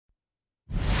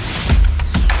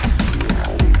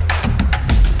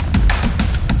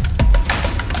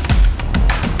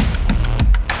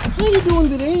are you doing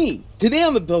today? Today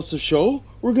on the BillSiff show,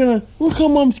 we're gonna work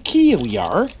on Mom's Kia. We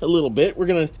are a little bit. We're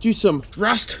gonna do some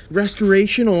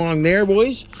restoration along there,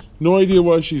 boys. No idea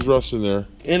why she's rusting there.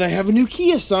 And I have a new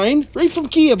Kia sign right from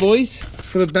Kia, boys,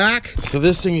 for the back. So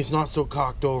this thing is not so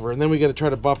cocked over. And then we gotta try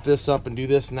to buff this up and do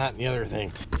this and that and the other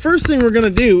thing. First thing we're gonna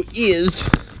do is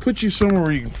put you somewhere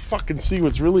where you can fucking see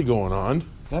what's really going on.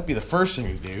 That'd be the first thing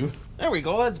we do. There we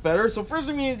go, that's better. So first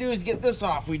thing we need to do is get this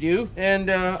off, we do. And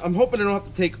I'm hoping I don't have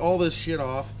to take all this shit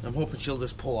off. I'm hoping she'll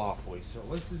just pull off, boys. So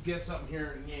let's just get something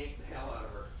here and yank the hell out of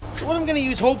her. So what I'm gonna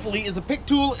use, hopefully, is a pick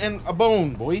tool and a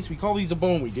bone, boys. We call these a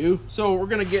bone, we do. So we're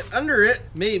gonna get under it,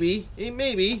 maybe,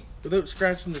 without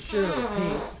scratching the shit out of the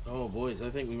paint. Oh, boys, I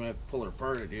think we might have to pull her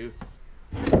apart, I do.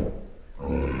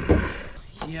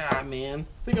 Yeah, man.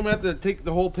 I think I'm gonna have to take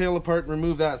the whole pail apart and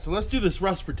remove that. So let's do this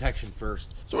rust protection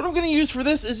first. So what I'm gonna use for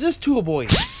this is this tool,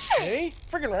 boys. Okay?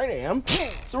 Freaking right I am.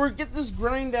 So we're gonna get this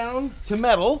grind down to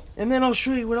metal, and then I'll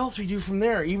show you what else we do from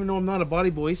there, even though I'm not a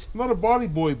body boys. I'm not a body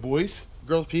boy, boys.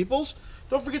 Girls, peoples,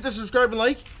 don't forget to subscribe and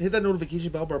like, and hit that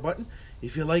notification bell bar button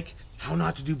if you like how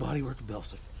not to do body work with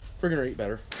BillSiff. Friggin' right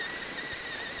better.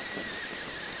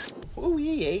 Oh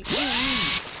yeah.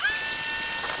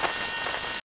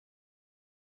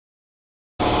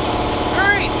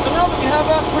 Now that we have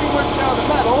that pretty much out of the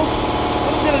metal,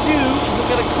 what I'm going to do is I'm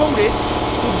going to coat it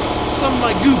with some of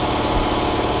my goop.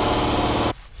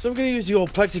 So I'm going to use the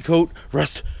old Plexicoat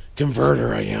rust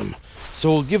converter I am.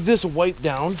 So we'll give this a wipe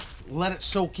down, let it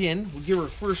soak in. We'll give her a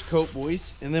first coat,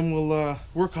 boys, and then we'll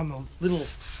work on the little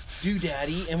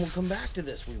doodaddy, and we'll come back to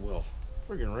this, we will.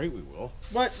 Friggin' right we will.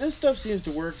 But this stuff seems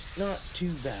to work not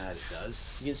too bad, it does.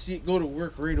 You can see it go to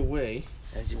work right away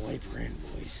as you wipe her in,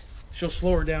 boys. She'll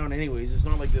slow her down anyways. It's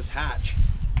not like this hatch.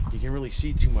 You can really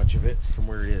see too much of it from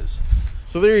where it is.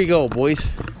 So there you go,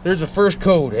 boys. There's the first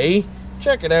coat, eh?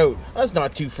 Check it out. That's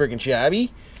not too friggin'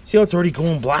 shabby. See how it's already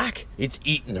going black? It's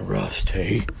eating the rust,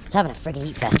 eh? It's having a friggin'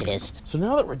 eat fest, it is. So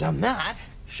now that we're done that,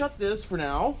 shut this for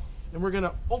now, and we're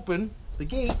gonna open the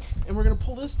gate, and we're gonna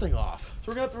pull this thing off. So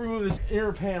we're gonna have to remove this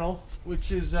inner panel,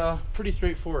 which is pretty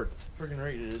straightforward. Friggin'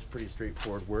 right, it is pretty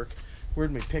straightforward work.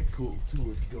 Where'd my pick tool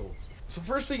go? So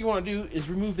first thing you want to do is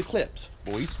remove the clips,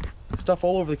 boys. Stuff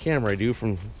all over the camera I do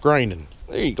from grinding.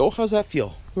 There you go. How's that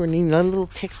feel? We're needing a little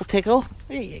tickle.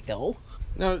 There you go.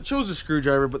 Now it shows a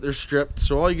screwdriver, but they're stripped.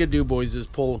 So all you gotta do, boys, is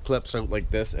pull the clips out like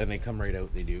this, and they come right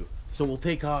out. They do. So we'll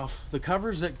take off the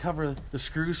covers that cover the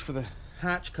screws for the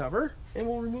hatch cover, and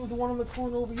we'll remove the one on the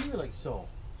corner over here, like so.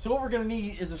 So what we're gonna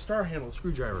need is a star handle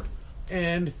screwdriver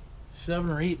and 7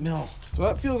 or 8 mil. So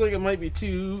that feels like it might be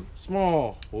too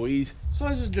small, boys. So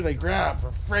I just gonna grab,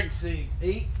 for frig's sake,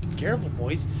 eh? Careful,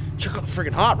 boys. Check out the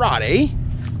friggin' hot rod, eh?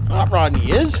 Hot rod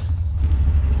he is.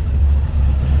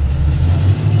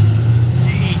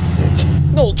 Decent.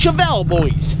 An old Chevelle,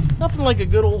 boys. Nothing like a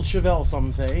good old Chevelle,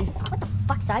 some say. What the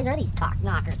fuck size are these cock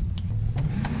knockers?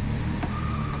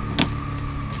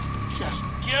 Just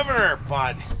giving her,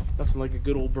 bud. Nothing like a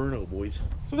good old burno, boys.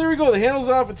 So there we go. The handle's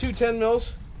off at 2 10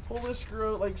 mils. Pull this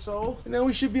screw out like so, and now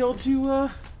we should be able to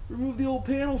remove the old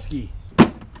panel ski.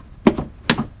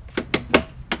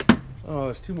 Oh,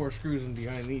 there's 2 more screws in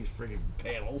behind these friggin'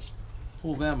 panels.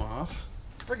 Pull them off.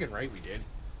 Friggin' right we did.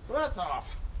 So that's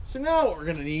off. So now what we're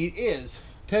gonna need is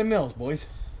 10 mils, boys.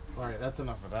 All right, that's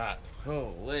enough of that.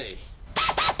 Holy.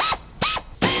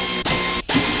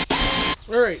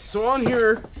 All right, so on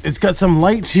here, it's got some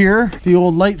lights here. The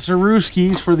old light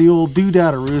Zarooskis for the old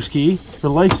Doodad-a-Rooski. The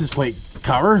license plate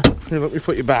cover. Here, let me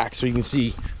put you back so you can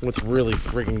see what's really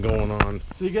friggin' going on.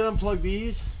 So you gotta unplug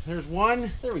these. There's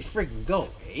one. There we friggin' go,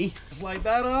 eh? Slide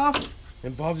that off,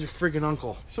 and Bob's your friggin'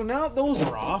 uncle. So now those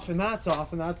are off, and that's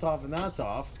off, and that's off, and that's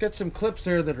off. It's got some clips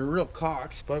there that are real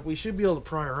cocks, but we should be able to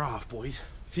pry her off, boys.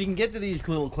 If you can get to these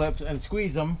little clips and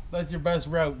squeeze them, that's your best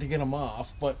route to get them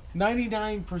off. But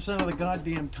 99% of the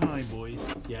goddamn time, boys,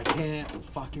 you can't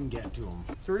fucking get to them.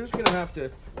 So we're just gonna have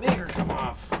to make her come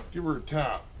off. Give her a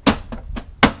tap.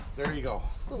 There you go.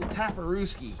 Little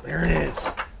taparooski. There it is.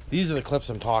 These are the clips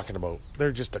I'm talking about.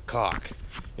 They're just a cock.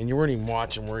 And you weren't even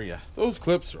watching, were you? Those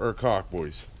clips are cock,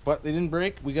 boys. But they didn't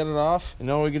break. We got it off. And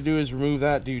all we can do is remove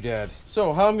that doodad.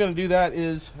 So how I'm going to do that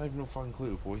is, I have no fucking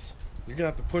clue, boys. You're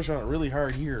going to have to push on it really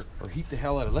hard here. Or heat the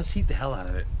hell out of it. Let's heat the hell out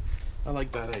of it. I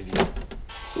like that idea.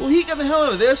 So we'll heat the hell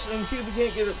out of this and see if we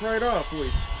can't get it pried off,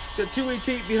 boys. Got 2-way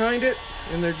tape behind it.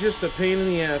 And they're just a pain in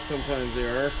the ass sometimes they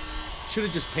are. Should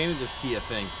have just painted this Kia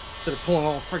thing instead of pulling it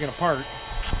all friggin' apart.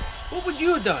 What would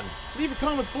you have done? Leave your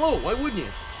comments below. Why wouldn't you?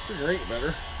 Figure ain't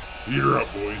better. Eat her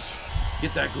up, boys.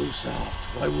 Get that glue soft.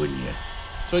 Why wouldn't you?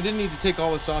 So I didn't need to take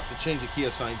all this off to change the Kia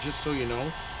sign, just so you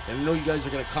know. And I know you guys are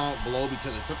gonna comment below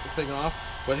because I took the thing off.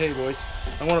 But hey boys,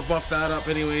 I wanna buff that up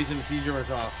anyways and it's easier when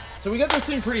it's off. So we got this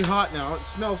thing pretty hot now. It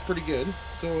smells pretty good.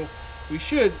 So we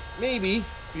should maybe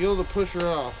be able to push her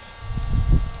off.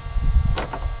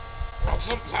 Oh,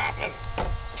 something's happening.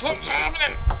 Something's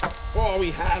happening. Oh,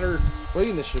 we had her.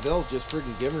 Buddy, the Chevelle's just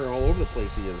freaking giving her all over the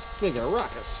place. He is. He's making a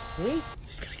ruckus. Right?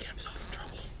 He's gonna get himself in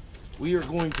trouble. We are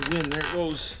going to win. There it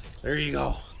goes. There you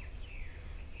go.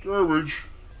 Garbage.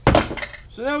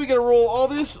 So now we gotta roll all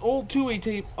this old two-way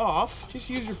tape off. Just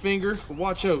use your finger, but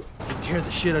watch out. You can tear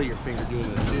the shit out of your finger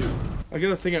doing this too. I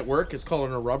got a thing at work. It's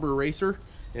called a rubber eraser,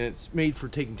 and it's made for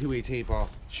taking two-way tape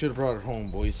off. Should have brought it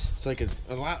home, boys. It's like a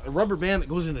rubber band that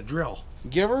goes in a drill.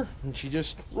 Give her, and she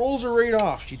just rolls her right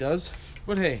off. She does.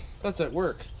 But hey, that's at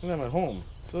work, and I'm at home.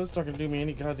 So that's not gonna do me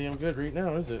any goddamn good right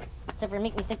now, is it? Except for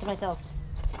make me think to myself,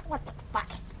 what the fuck?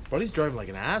 Buddy's driving like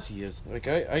an ass, he is. Like,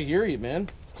 I hear you, man.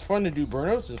 It's fun to do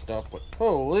burnouts and stuff, but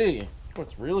holy,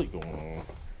 what's really going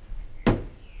on?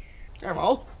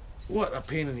 Careful. What a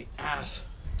pain in the ass.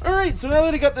 Alright, so now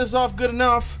that I got this off good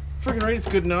enough, freaking right, it's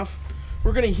good enough,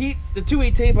 we're gonna heat the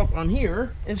two-way tape up on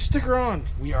here and stick her on.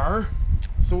 We are.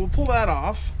 So we'll pull that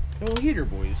off and we'll heat her,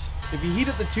 boys. If you heat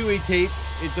up the two-way tape,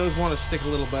 it does want to stick a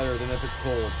little better than if it's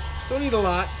cold. Don't need a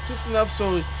lot, just enough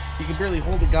so you can barely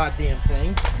hold the goddamn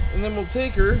thing. And then we'll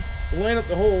take her, line up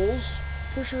the holes,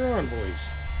 push her on, boys.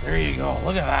 There you go.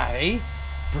 Look at that, eh?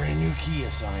 Brand new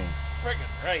Kia sign.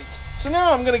 Friggin' right. So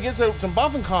now I'm gonna get some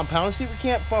buffing compound and see if we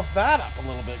can't buff that up a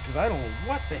little bit, because I don't know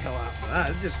what the hell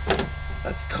happened to that.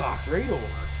 That's cocked right over.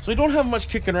 So we don't have much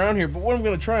kicking around here, but what I'm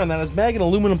gonna try on that is mag and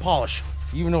aluminum polish,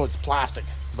 even though it's plastic.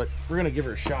 But we're gonna give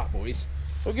her a shot, boys.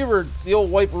 We'll give her the old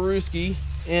wiperooski,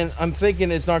 and I'm thinking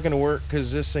it's not gonna work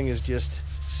because this thing is just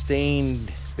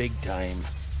stained big time.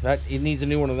 It needs a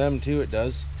new one of them too. It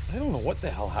does. I don't know what the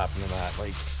hell happened to that.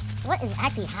 Like, What is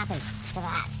actually happened to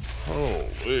that?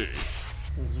 Holy.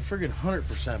 it's a friggin'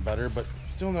 100% better, but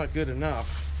still not good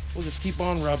enough. We'll just keep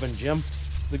on rubbing, Jim.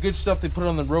 The good stuff they put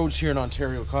on the roads here in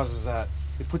Ontario causes that.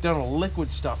 They put down a liquid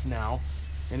stuff now,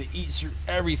 and it eats through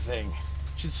everything.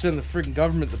 Should send the friggin'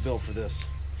 government the bill for this.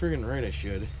 Friggin' right, I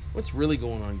should. What's really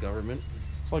going on, government?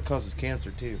 Probably causes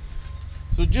cancer too.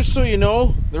 So just so you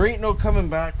know, there ain't no coming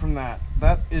back from that.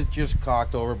 That is just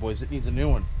cocked over, boys. It needs a new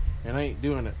one, and I ain't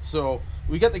doing it. So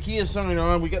we got the Kia sign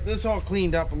on. We got this all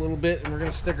cleaned up a little bit, and we're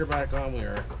gonna stick her back on. We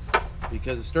are,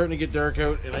 because it's starting to get dark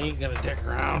out, and I ain't gonna dick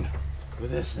around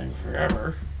with this thing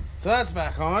forever. So that's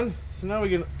back on. So now we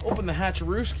can open the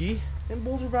hatcherooski and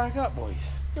bolt her back up, boys.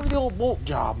 Give her the old bolt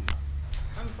job.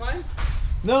 I'm fine.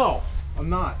 No, I'm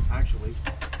not actually.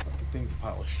 Fucking thing's a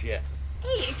pile of shit.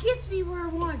 Hey, it gets me where I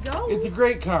want to go. It's a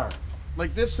great car.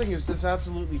 Like, this thing is just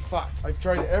absolutely fucked. I've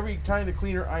tried every kind of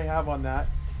cleaner I have on that,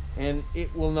 and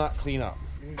it will not clean up.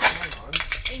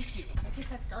 Thank you. I guess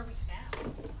that's garbage now.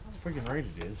 Freaking right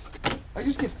it is. I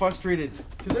just get frustrated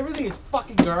because everything is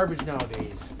fucking garbage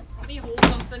nowadays. Want me to hold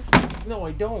something? No,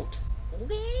 I don't.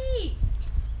 Lee!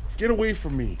 Get away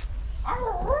from me.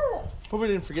 Hope I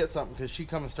didn't forget something because she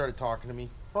come and started talking to me.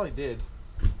 Probably did.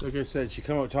 Like I said, she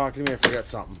come out talking to me, I forgot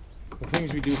something. The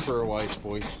things we do for our wives,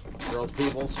 boys. Girls,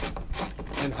 peoples,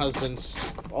 and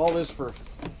husbands. All this for a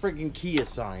friggin' Kia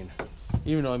sign.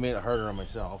 Even though I made it harder on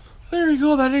myself. There you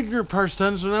go, that ignorant part's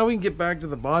done, so now we can get back to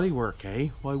the body work, eh?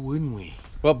 Why wouldn't we?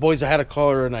 Well, boys, I had a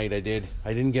collar tonight, I did.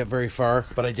 I didn't get very far,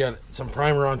 but I got some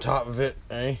primer on top of it,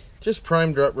 eh? Just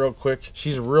primed her up real quick.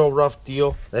 She's a real rough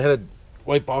deal. I had to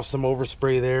wipe off some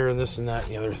overspray there and this and that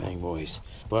and the other thing, boys.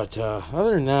 But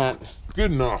other than that,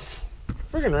 Good enough.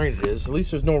 friggin' right it is. At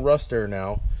least there's no rust there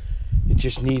now. It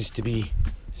just needs to be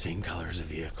same color as a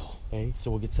vehicle. Okay,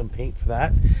 so we'll get some paint for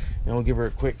that, and we'll give her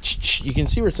a quick. You can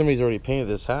see where somebody's already painted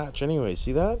this hatch. Anyway,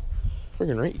 see that?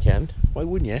 Friggin' right, you can. Why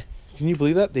wouldn't you? Can you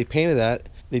believe that they painted that?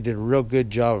 They did a real good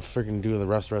job of friggin' doing the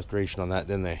restoration on that,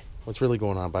 didn't they? What's really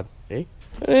going on, bud? Hey.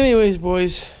 But anyways,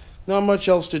 boys, not much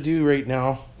else to do right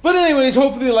now. But anyways,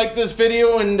 hopefully you like this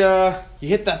video and you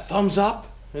hit that thumbs up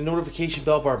and notification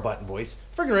bell bar button, boys.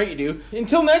 Friggin' right you do.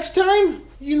 Until next time,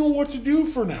 You know what to do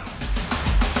for now.